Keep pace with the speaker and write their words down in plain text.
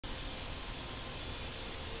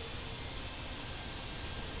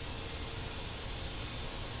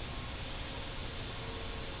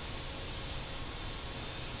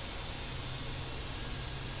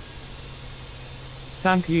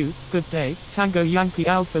Thank you, good day, Tango Yankee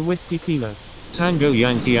Alpha Whiskey Kilo. Tango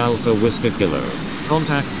Yankee Alpha Whiskey Kilo.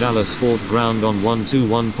 Contact Dallas Fort Ground on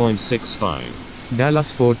 121.65. Dallas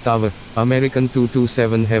Fort Tower, American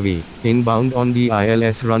 227 Heavy, inbound on the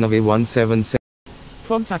ILS runway 177.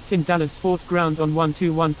 Contacting Dallas Fort Ground on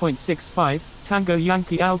 121.65, Tango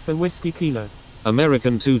Yankee Alpha Whiskey Kilo.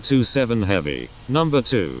 American 227 Heavy, number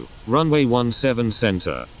 2, runway 17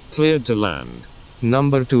 center, cleared to land.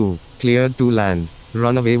 Number 2, cleared to land,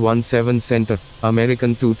 runway 17 center,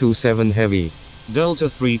 American 227 Heavy. Delta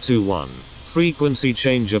 321, frequency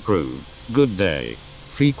change approved, good day.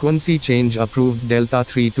 Frequency change approved Delta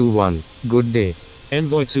 321, good day.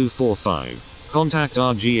 Envoy 245, contact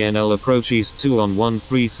RGNL approach East 2 on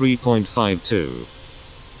 133.52.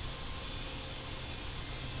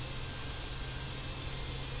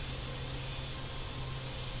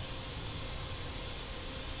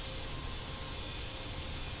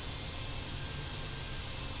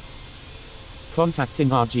 Contacting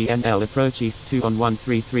RGNL approach East 2 on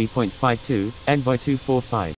 133.52, Envoy 245.